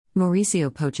Mauricio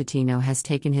Pochettino has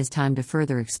taken his time to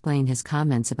further explain his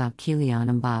comments about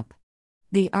Kylian Mbappe.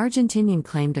 The Argentinian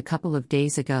claimed a couple of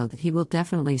days ago that he will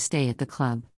definitely stay at the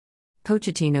club.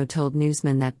 Pochettino told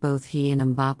newsmen that both he and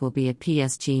Mbappe will be at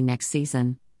PSG next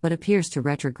season, but appears to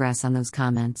retrogress on those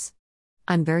comments.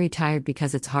 "I'm very tired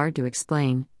because it's hard to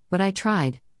explain, but I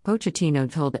tried,"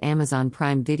 Pochettino told Amazon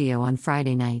Prime Video on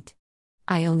Friday night.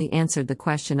 "I only answered the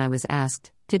question I was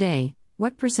asked, today,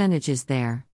 what percentage is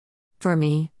there? For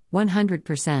me,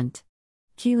 100%.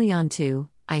 Kylian too,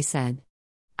 I said.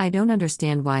 I don't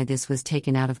understand why this was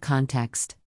taken out of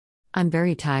context. I'm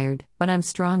very tired, but I'm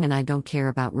strong and I don't care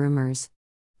about rumors.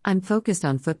 I'm focused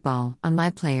on football, on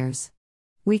my players.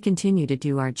 We continue to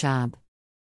do our job.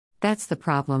 That's the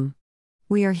problem.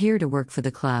 We are here to work for the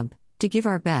club, to give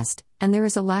our best, and there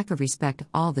is a lack of respect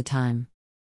all the time.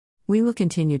 We will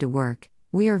continue to work.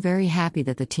 We are very happy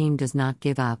that the team does not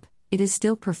give up. It is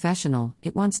still professional,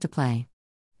 it wants to play.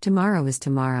 Tomorrow is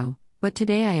tomorrow, but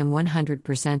today I am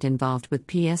 100% involved with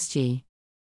PSG."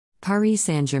 Paris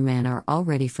Saint-Germain are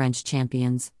already French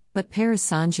champions, but Paris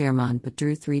Saint-Germain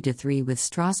drew 3-3 with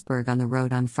Strasbourg on the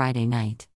road on Friday night.